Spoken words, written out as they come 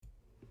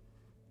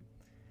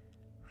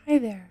Hi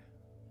there.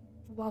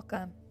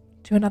 Welcome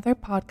to another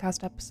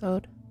podcast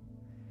episode.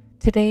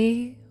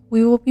 Today,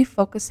 we will be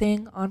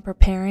focusing on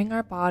preparing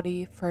our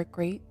body for a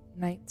great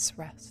night's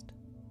rest.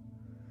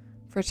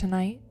 For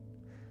tonight,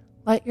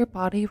 let your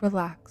body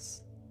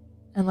relax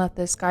and let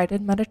this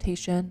guided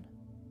meditation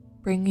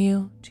bring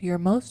you to your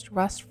most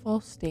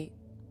restful state.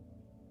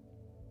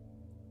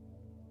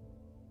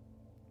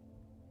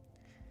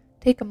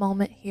 Take a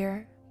moment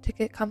here to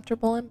get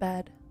comfortable in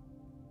bed.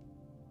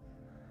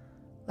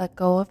 Let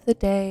go of the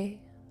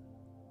day,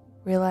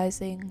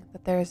 realizing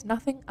that there is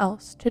nothing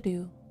else to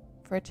do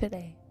for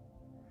today.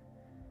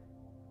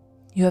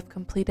 You have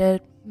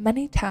completed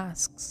many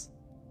tasks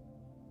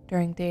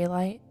during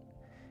daylight,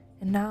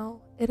 and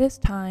now it is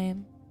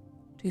time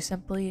to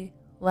simply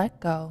let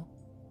go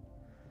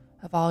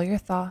of all your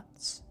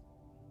thoughts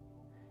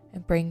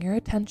and bring your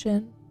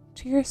attention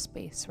to your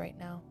space right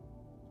now.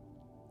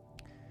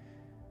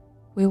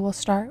 We will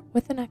start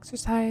with an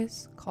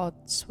exercise called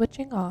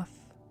switching off.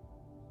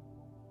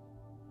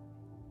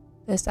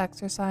 This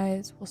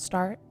exercise will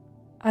start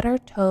at our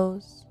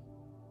toes.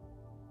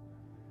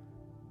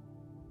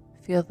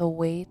 Feel the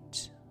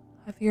weight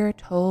of your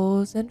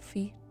toes and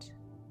feet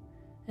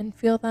and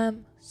feel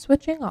them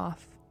switching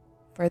off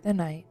for the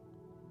night,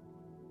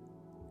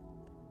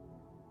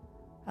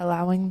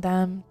 allowing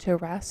them to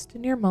rest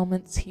in your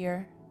moments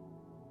here.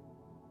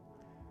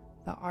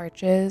 The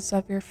arches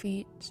of your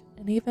feet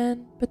and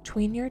even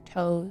between your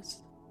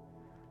toes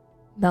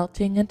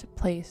melting into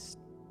place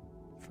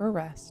for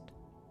rest.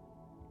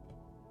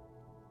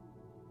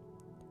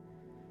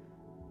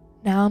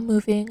 Now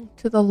moving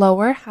to the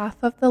lower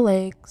half of the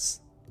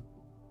legs,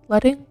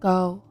 letting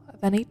go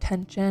of any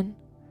tension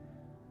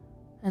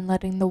and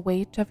letting the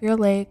weight of your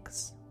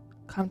legs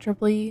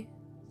comfortably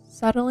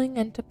settling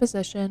into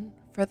position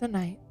for the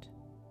night.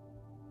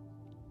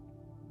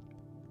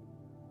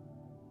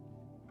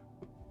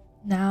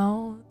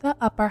 Now the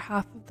upper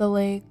half of the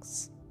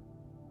legs,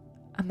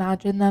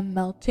 imagine them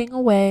melting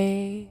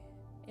away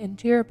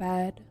into your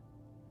bed,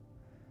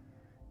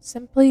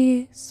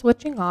 simply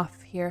switching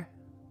off here,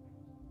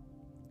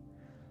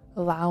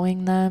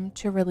 allowing them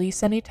to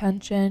release any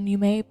tension you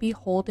may be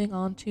holding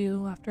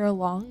onto after a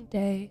long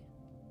day,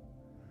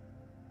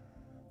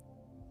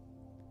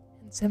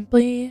 and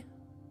simply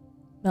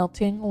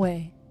melting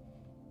away.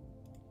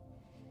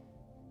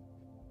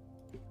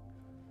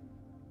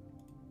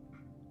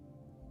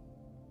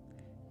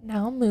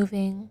 Now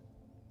moving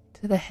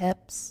to the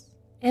hips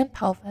and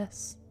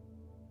pelvis.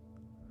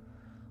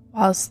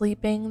 While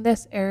sleeping,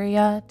 this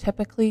area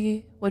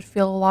typically would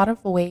feel a lot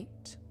of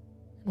weight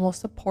and will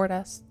support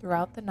us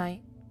throughout the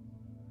night.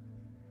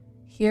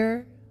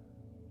 Here,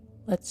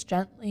 let's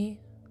gently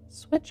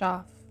switch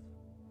off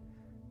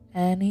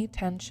any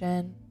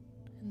tension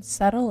and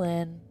settle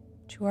in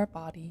to our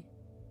body,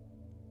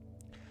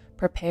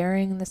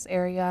 preparing this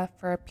area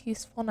for a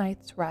peaceful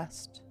night's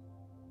rest.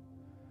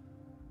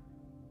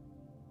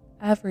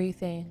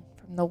 Everything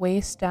from the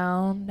waist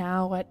down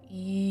now at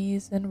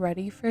ease and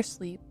ready for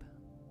sleep.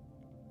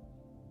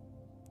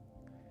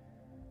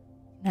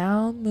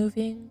 Now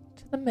moving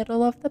to the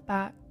middle of the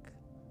back,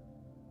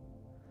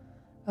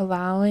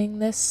 allowing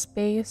this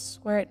space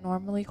where it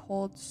normally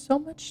holds so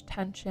much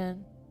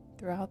tension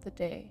throughout the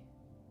day,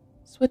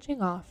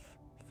 switching off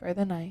for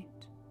the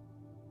night.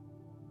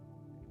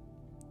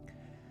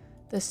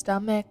 The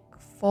stomach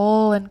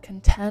full and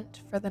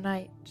content for the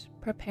night,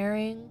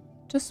 preparing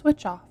to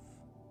switch off,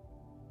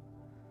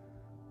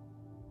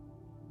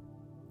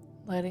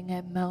 letting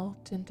it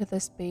melt into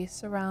the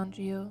space around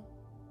you.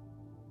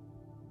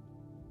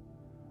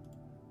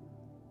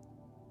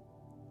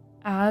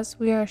 As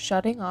we are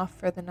shutting off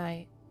for the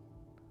night,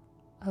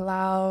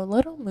 allow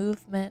little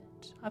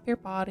movement of your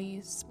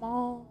body,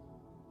 small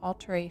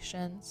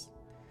alterations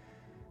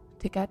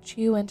to get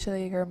you into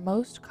your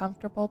most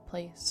comfortable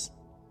place,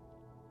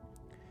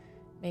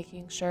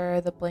 making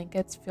sure the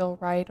blankets feel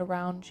right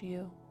around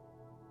you,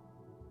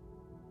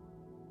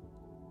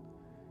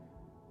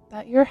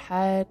 that your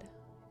head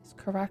is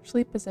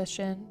correctly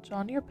positioned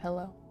on your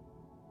pillow.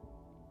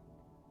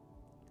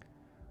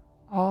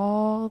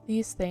 All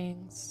these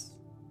things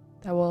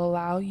that will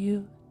allow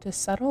you to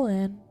settle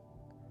in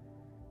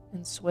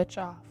and switch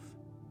off.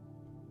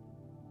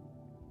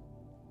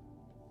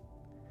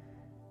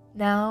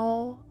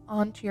 Now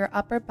onto your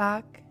upper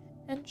back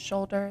and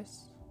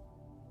shoulders.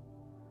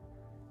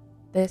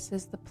 This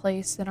is the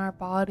place in our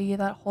body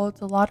that holds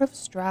a lot of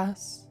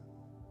stress.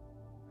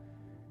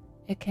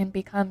 It can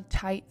become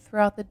tight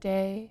throughout the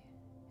day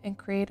and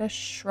create a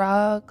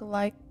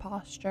shrug-like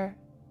posture.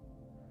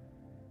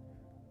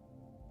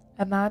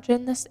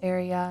 Imagine this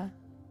area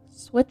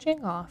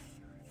switching off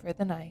for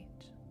the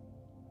night,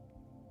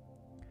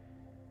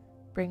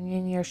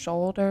 bringing your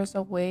shoulders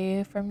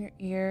away from your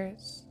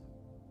ears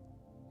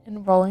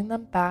and rolling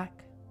them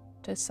back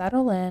to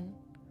settle in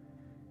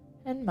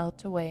and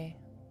melt away.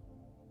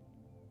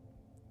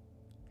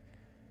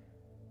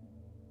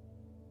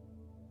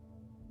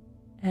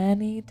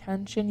 Any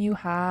tension you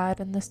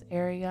had in this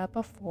area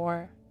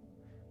before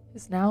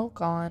is now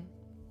gone.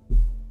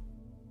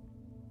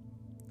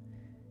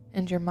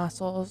 and your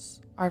muscles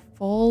are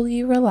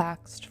fully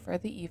relaxed for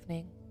the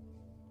evening.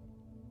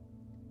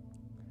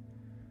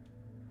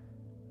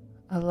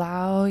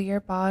 Allow your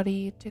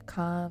body to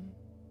come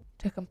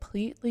to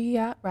completely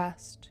at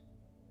rest,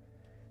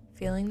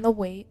 feeling the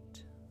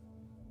weight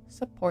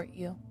support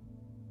you.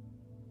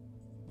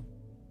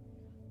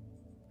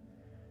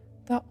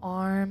 The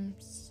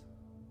arms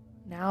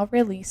now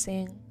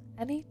releasing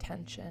any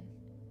tension.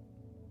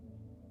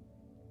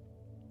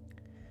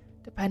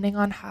 Depending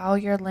on how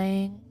you're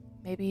laying,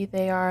 maybe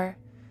they are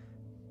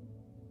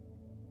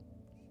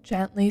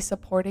gently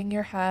supporting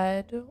your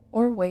head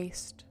or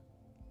waist,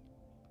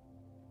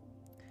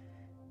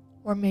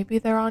 or maybe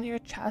they're on your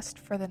chest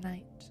for the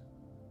night.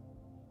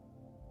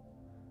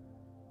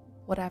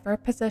 Whatever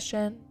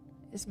position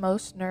is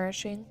most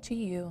nourishing to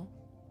you,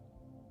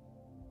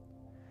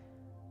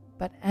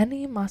 but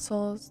any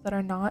muscles that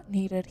are not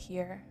needed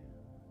here,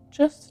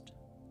 just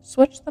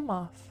switch them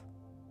off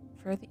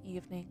for the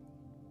evening.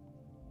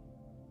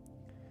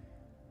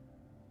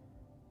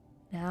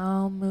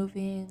 Now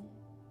moving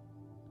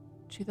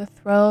to the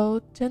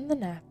throat and the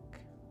neck.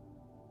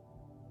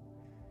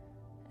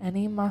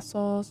 Any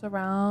muscles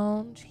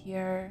around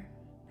here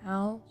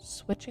now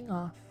switching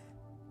off.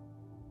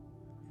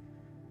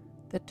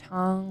 The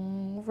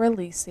tongue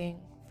releasing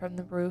from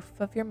the roof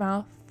of your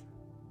mouth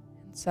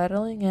and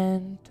settling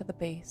into the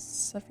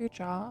base of your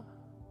jaw.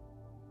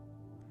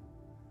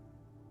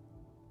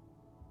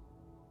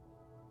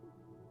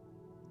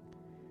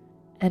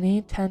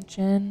 Any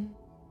tension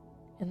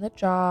in the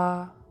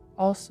jaw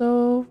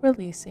also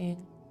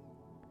releasing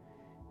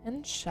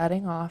and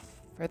shutting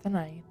off for the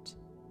night.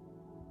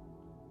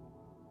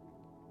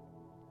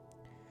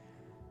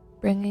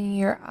 Bringing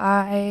your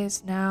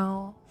eyes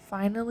now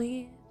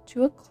finally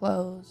to a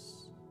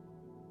close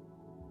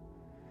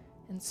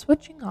and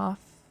switching off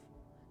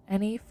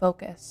any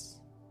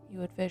focus you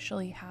would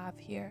visually have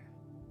here.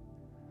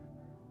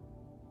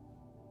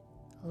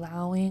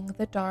 Allowing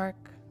the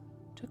dark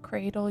to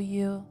cradle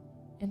you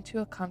into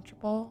a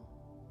comfortable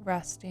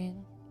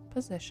resting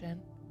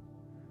position.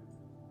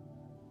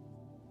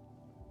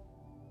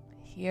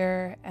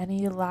 Here,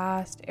 any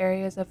last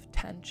areas of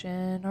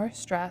tension or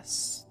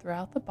stress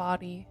throughout the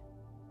body,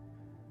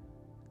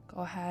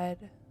 go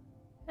ahead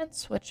and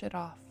switch it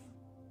off.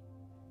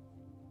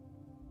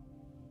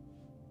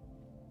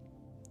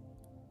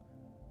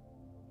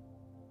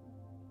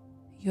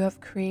 You have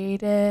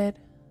created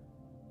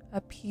a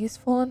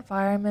peaceful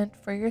environment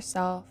for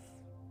yourself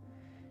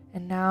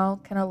and now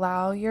can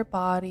allow your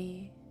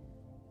body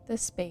the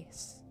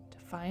space to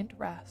find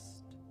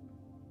rest.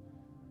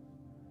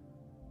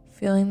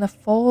 Feeling the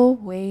full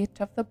weight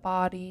of the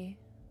body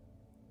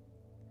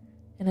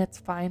in its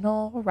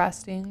final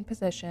resting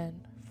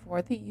position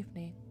for the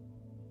evening.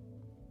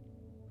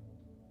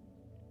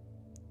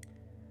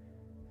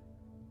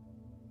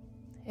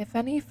 If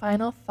any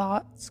final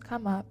thoughts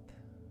come up,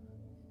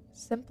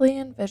 simply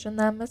envision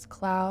them as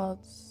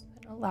clouds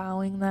and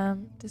allowing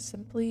them to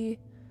simply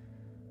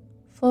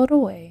float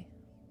away.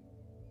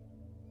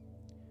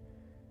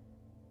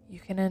 You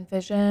can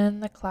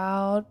envision the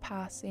cloud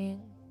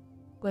passing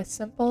with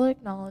simple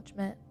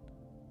acknowledgement,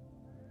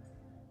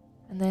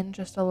 and then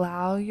just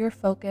allow your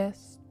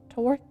focus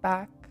to work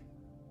back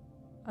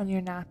on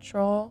your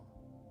natural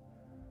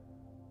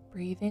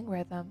breathing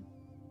rhythm.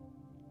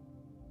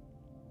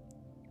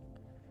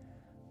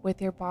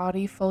 With your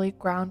body fully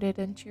grounded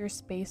into your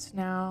space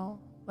now,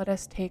 let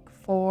us take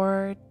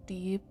 4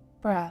 deep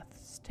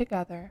breaths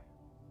together.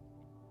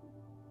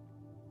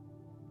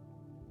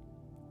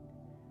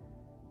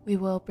 We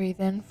will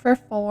breathe in for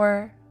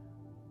 4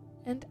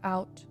 and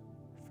out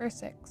for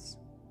 6.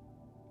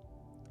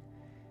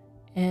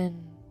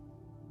 In,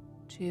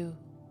 2,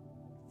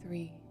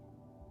 3,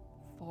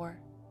 4.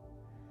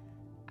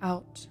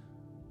 Out,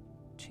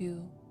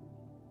 2,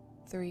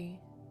 3,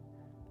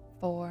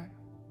 4,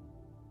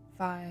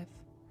 5,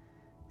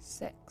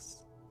 6.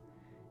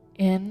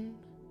 In,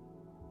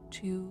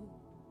 2,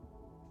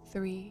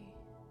 3,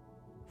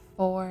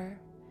 4,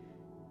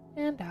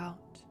 and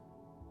out,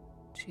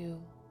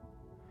 2,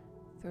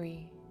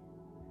 3,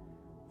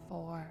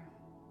 4,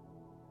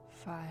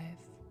 5,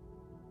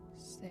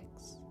 6.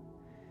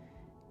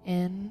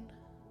 In,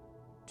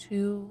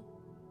 2,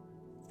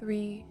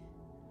 3,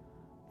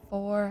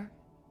 4,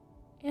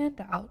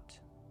 and out,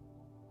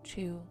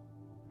 2,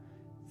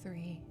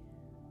 3,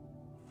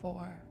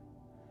 4,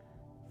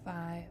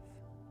 5,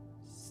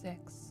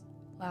 6.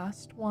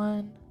 Last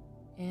one.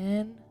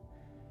 In,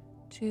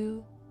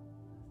 2,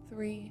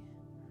 3,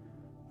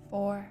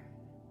 4,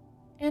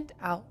 and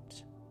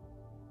out,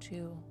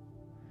 2,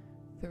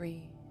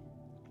 3,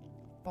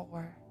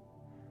 4,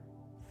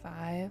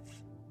 5,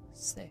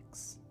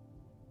 6.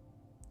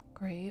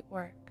 Great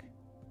work.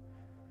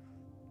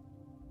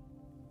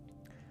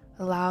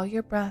 Allow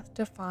your breath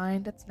to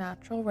find its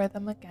natural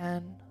rhythm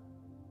again.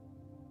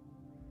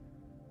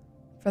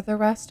 For the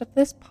rest of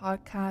this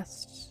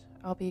podcast,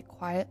 I'll be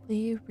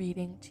quietly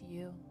reading to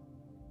you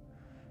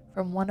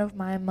from one of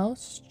my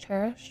most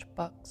cherished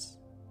books.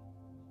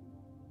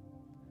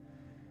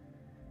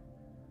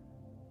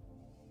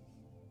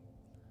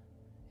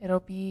 It'll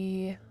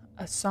be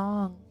a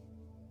song,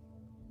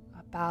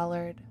 a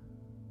ballad.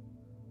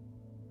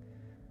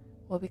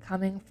 Will be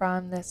coming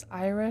from this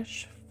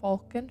Irish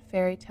folk and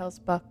fairy tales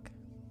book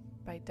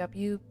by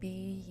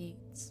W.B.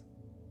 Yeats.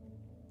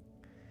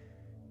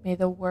 May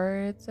the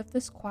words of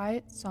this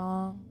quiet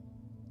song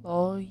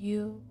lull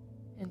you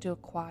into a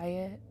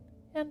quiet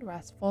and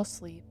restful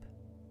sleep.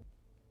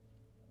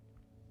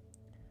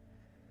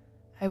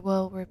 I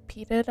will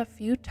repeat it a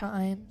few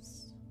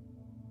times,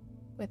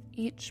 with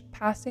each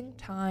passing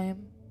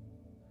time,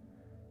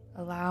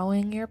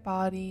 allowing your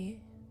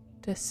body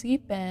to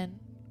seep in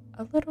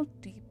a little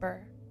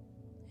deeper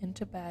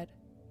into bed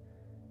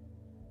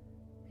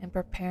and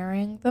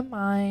preparing the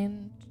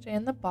mind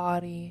and the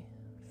body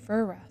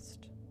for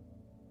rest.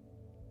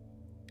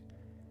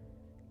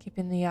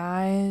 Keeping the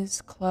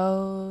eyes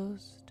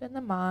closed and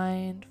the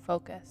mind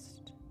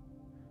focused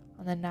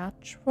on the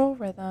natural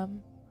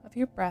rhythm of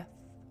your breath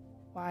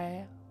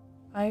while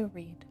I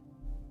read.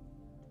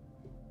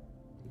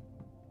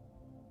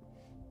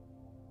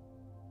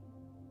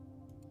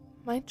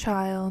 My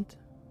child,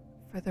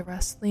 for the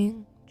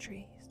rustling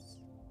trees,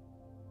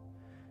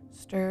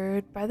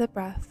 stirred by the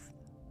breath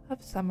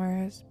of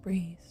summer's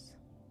breeze,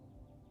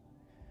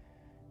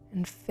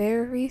 and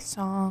fairy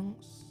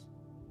songs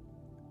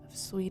of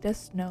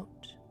sweetest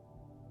note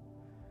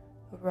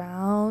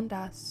around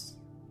us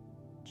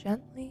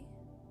gently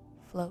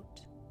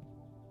float.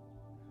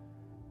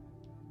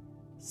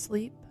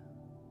 Sleep,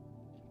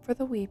 for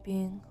the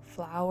weeping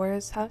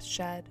flowers have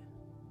shed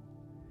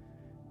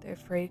their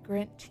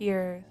fragrant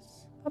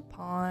tears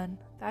upon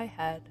thy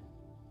head.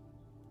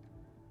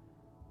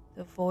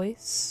 The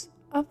voice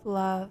of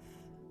love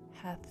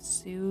hath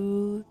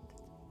soothed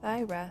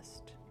thy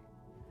rest,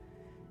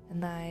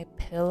 and thy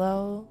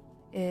pillow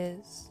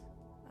is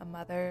a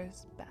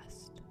mother's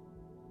best.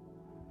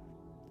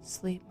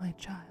 Sleep, my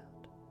child.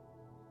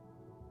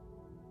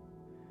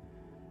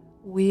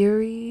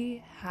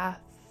 Weary hath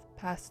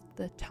passed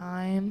the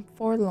time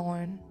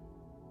forlorn,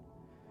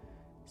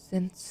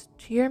 since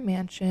to your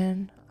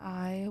mansion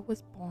I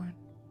was born.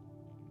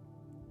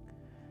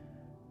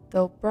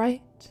 Though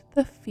bright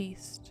the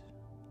feast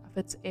of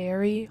its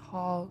airy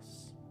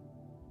halls,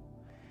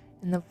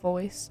 and the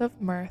voice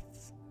of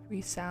mirth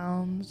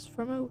resounds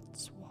from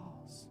its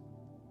walls,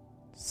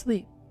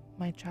 sleep,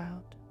 my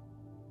child.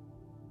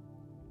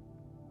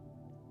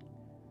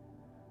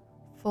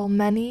 Full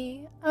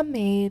many a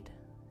maid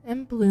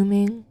and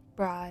blooming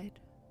bride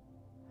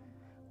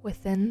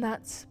within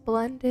that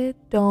splendid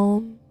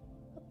dome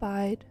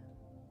abide,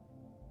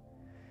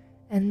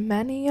 and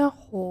many a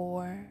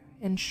hoar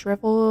and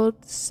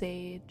shriveled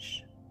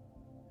sage,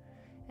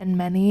 and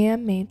many a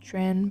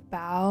matron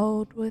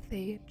bowed with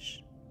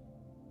age.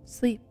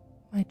 Sleep,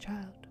 my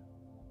child.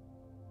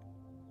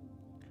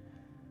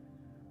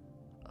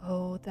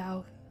 O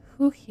thou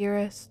who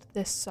hearest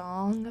this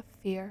song of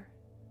fear,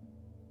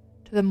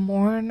 to the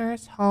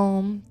mourner's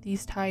home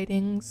these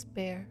tidings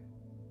bear.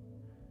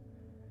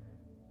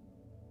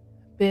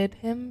 Bid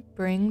him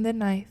bring the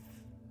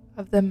knife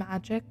of the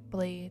magic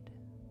blade,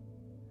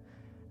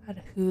 at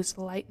whose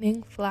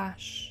lightning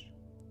flash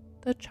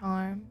the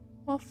charm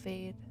will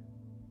fade.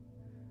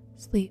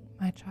 Sleep,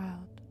 my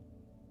child.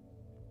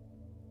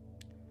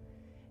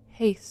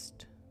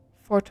 Haste,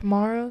 for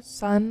tomorrow's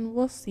sun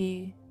will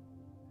see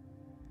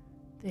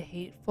the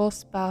hateful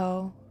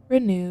spell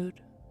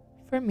renewed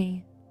for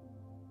me.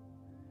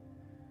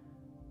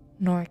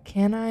 Nor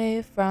can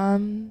I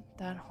from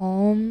that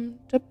home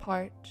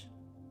depart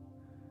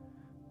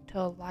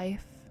till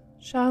life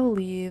shall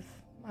leave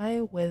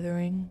my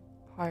withering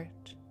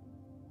heart.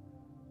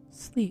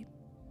 Sleep,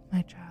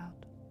 my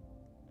child.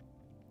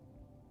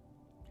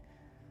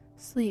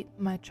 Sleep,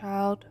 my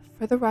child,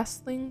 for the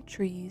rustling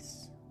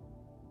trees,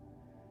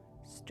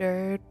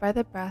 stirred by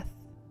the breath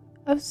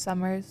of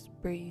summer's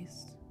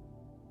breeze,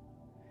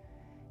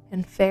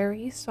 and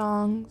fairy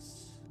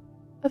songs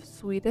of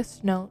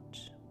sweetest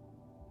note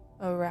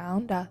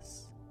around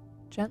us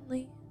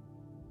gently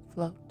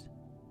float.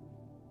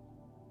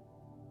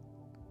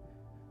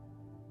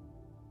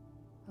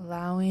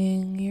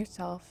 Allowing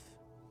yourself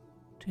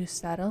to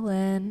settle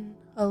in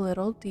a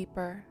little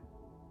deeper,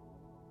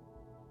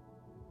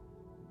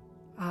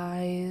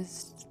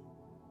 eyes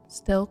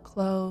still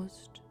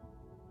closed,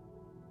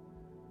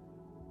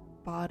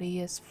 body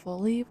is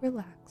fully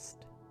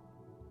relaxed,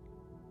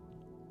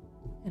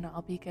 and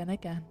I'll begin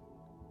again.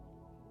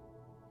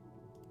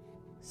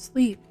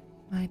 Sleep,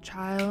 my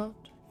child,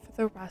 for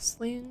the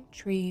rustling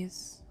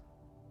trees,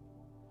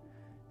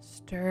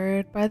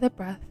 stirred by the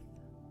breath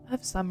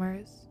of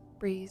summer's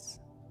breeze,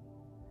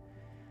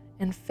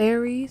 and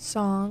fairy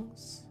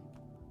songs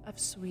of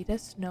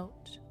sweetest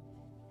note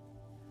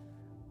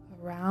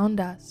around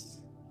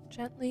us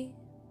gently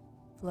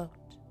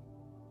float.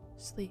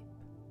 Sleep,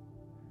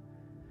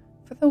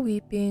 for the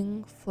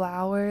weeping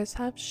flowers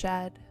have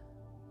shed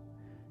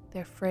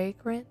their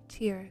fragrant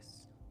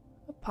tears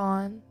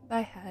upon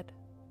thy head.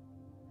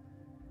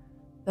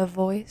 The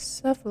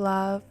voice of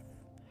love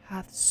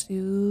hath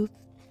soothed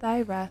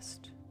thy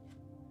rest,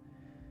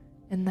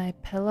 and thy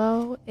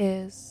pillow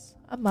is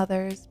a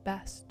mother's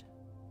best.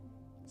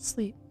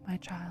 Sleep, my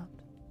child.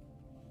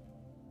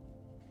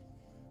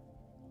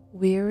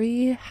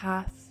 Weary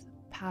hath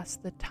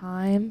passed the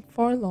time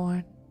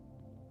forlorn,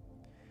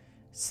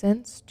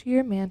 since to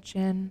your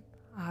mansion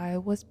I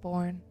was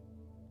born.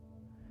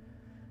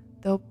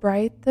 Though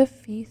bright the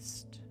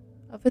feast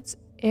of its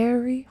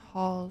airy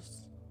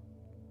halls,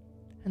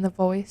 and the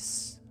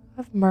voice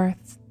of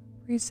mirth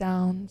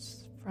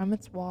resounds from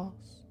its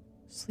walls,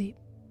 sleep,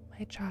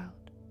 my child.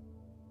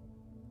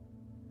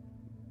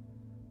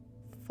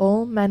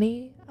 Full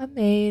many a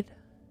maid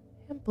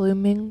and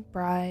blooming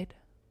bride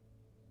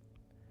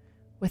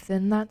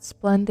within that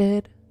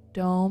splendid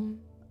dome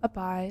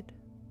abide,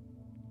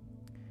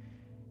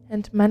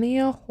 and many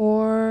a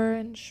hoar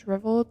and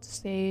shriveled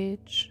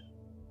sage,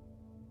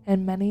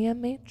 and many a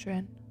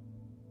matron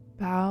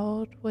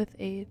bowed with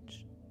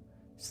age,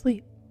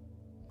 sleep,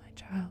 my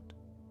child.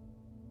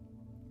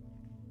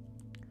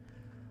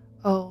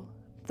 O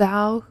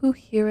thou who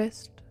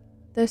hearest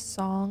this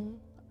song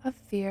of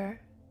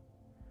fear,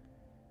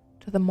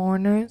 to the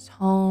mourner's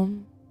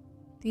home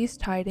these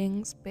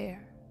tidings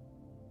bear.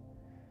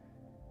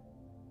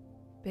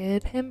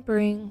 Bid him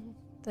bring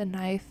the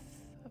knife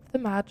of the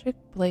magic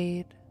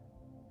blade,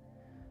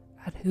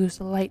 at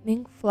whose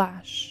lightning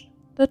flash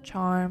the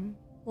charm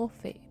will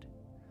fade.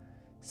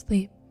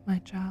 Sleep, my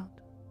child.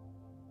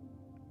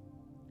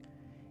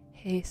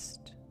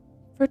 Haste,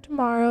 for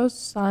tomorrow's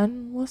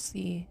sun will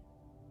see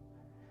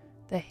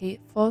the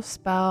hateful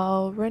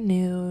spell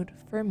renewed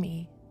for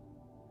me.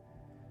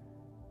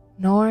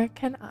 Nor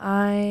can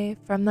I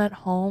from that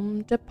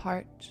home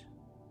depart,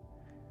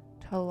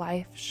 till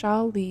life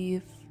shall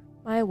leave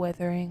my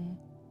withering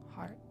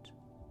heart.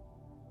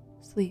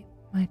 Sleep,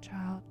 my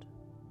child.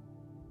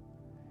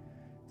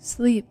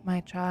 Sleep,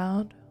 my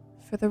child,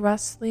 for the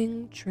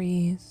rustling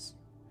trees,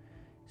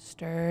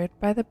 stirred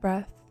by the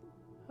breath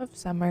of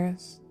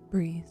summer's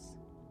breeze,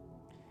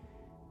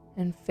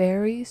 and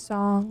fairy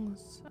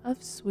songs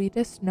of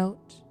sweetest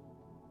note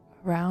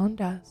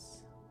around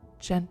us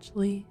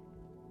gently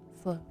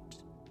float.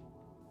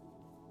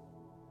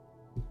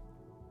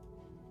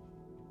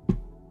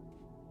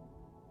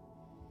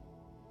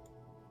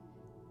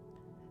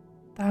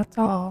 That's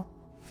all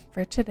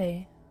for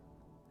today.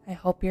 I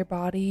hope your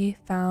body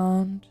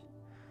found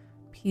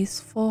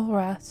peaceful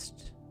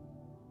rest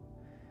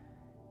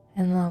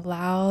and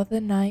allow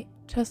the night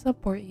to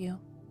support you.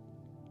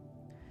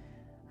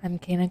 I'm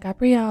Kana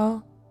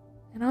Gabrielle,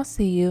 and I'll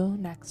see you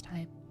next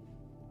time.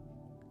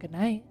 Good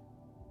night.